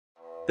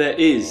There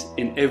is,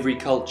 in every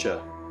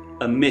culture,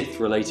 a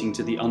myth relating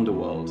to the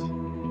underworld.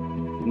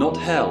 Not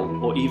hell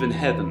or even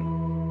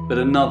heaven, but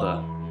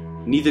another,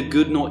 neither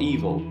good nor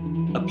evil,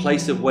 a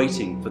place of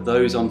waiting for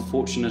those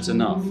unfortunate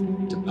enough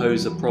to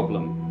pose a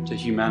problem to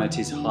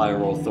humanity's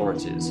higher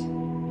authorities.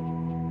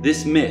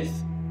 This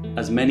myth,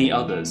 as many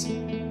others,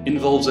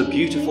 involves a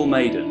beautiful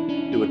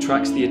maiden who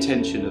attracts the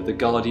attention of the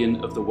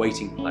guardian of the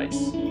waiting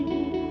place.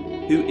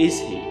 Who is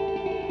he?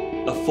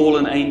 A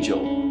fallen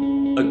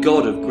angel, a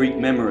god of Greek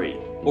memory,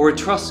 or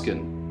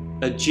Etruscan,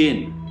 a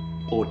djinn,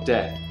 or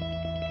death?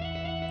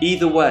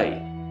 Either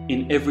way,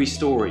 in every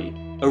story,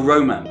 a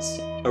romance,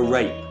 a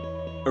rape,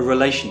 a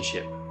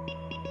relationship.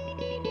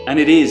 And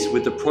it is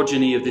with the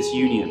progeny of this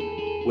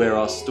union where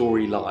our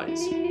story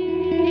lies.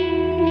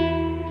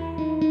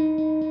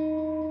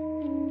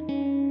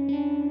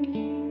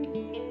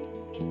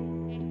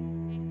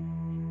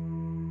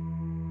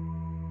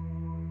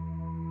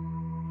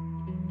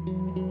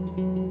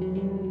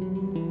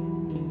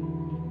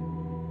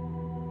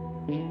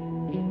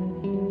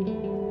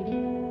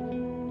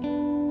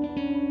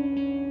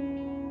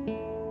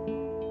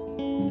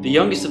 The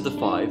youngest of the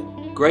five,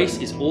 Grace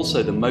is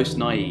also the most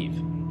naive.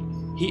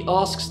 He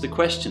asks the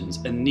questions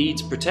and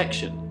needs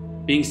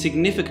protection. Being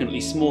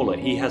significantly smaller,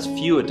 he has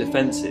fewer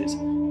defences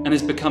and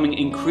is becoming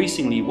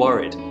increasingly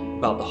worried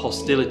about the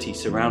hostility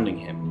surrounding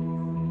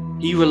him.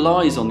 He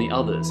relies on the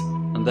others,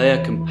 and they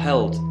are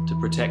compelled to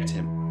protect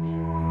him.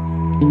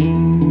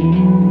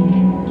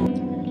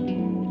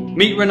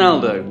 Meet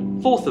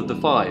Ronaldo, fourth of the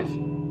five,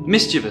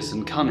 mischievous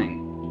and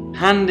cunning.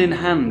 Hand in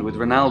hand with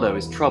Ronaldo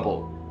is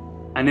trouble.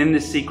 And in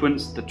this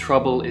sequence, the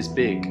trouble is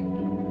big.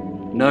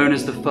 Known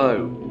as the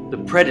foe,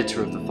 the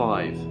predator of the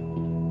five.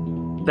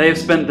 They have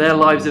spent their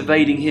lives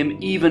evading him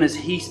even as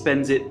he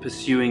spends it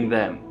pursuing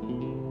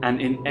them. An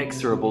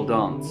inexorable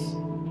dance.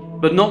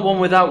 But not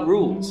one without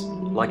rules.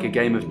 Like a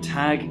game of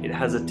tag, it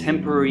has a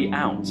temporary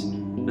out,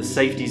 the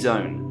safety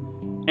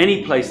zone.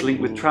 Any place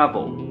linked with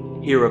travel,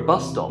 here a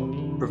bus stop,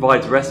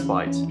 provides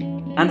respite.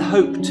 And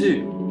hope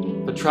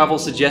too, for travel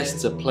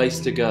suggests a place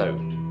to go.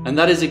 And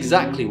that is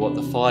exactly what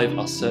the five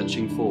are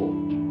searching for.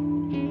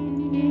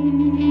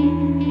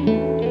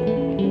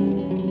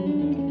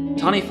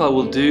 Tanifa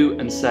will do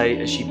and say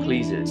as she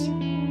pleases.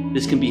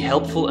 This can be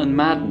helpful and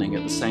maddening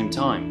at the same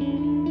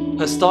time.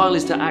 Her style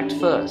is to act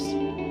first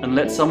and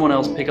let someone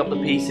else pick up the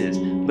pieces,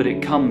 but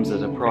it comes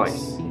at a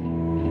price.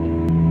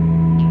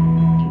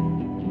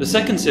 The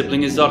second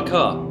sibling is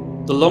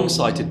Zarkar, the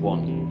long-sighted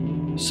one.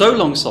 So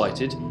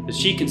long-sighted that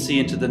she can see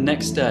into the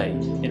next day,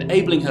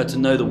 enabling her to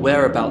know the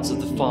whereabouts of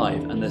the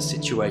five and their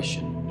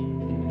situation.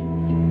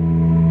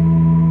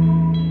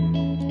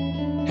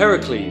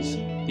 Heracles,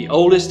 the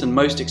oldest and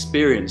most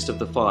experienced of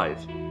the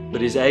five,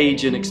 but his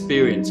age and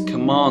experience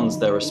commands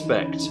their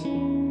respect,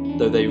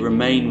 though they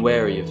remain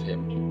wary of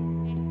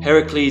him.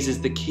 Heracles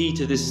is the key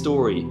to this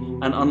story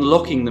and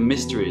unlocking the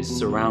mysteries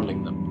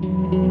surrounding them.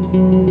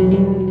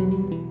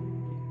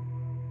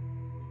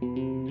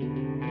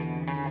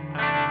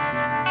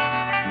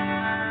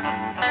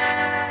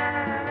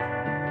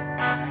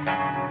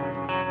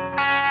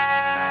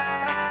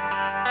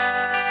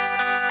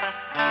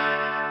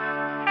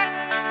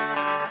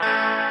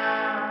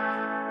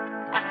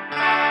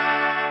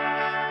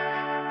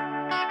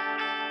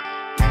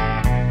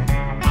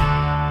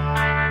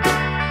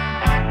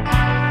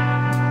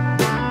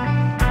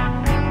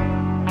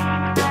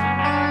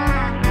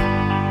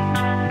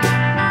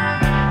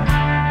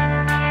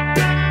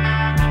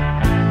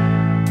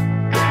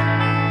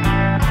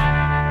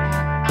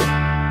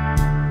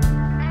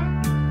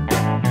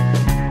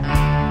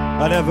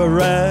 I never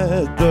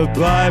read the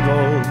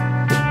Bible,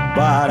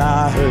 but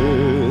I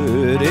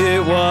heard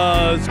it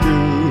was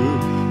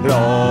good.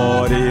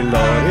 Lordy,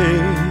 Lordy,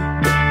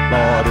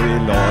 Lordy,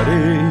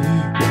 Lordy,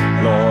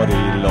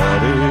 Lordy,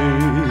 Lordy.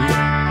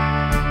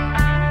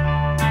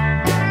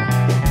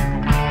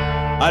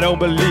 I don't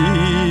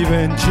believe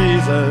in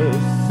Jesus,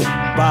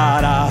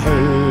 but I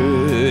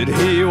heard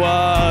he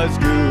was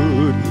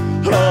good.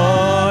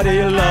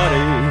 Lordy,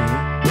 Lordy,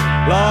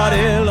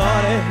 Lordy,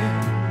 Lordy.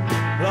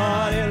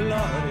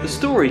 The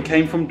story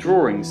came from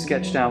drawings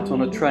sketched out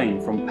on a train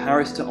from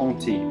Paris to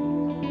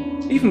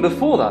Antibes. Even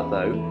before that,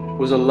 though,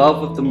 was a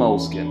love of the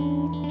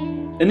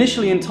moleskin.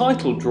 Initially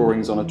entitled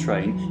Drawings on a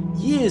Train,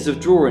 years of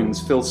drawings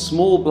fill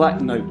small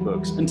black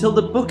notebooks until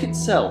the book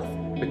itself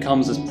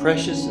becomes as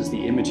precious as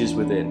the images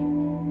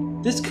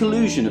within. This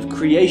collusion of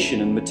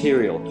creation and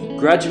material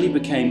gradually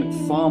became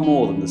far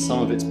more than the sum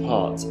of its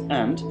parts,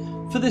 and,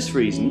 for this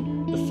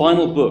reason, the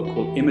final book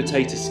will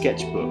imitate a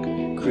sketchbook,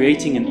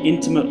 creating an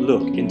intimate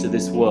look into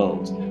this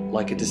world,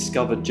 like a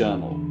discovered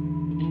journal.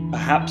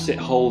 Perhaps it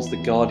holds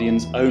the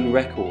Guardian's own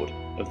record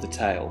of the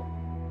tale.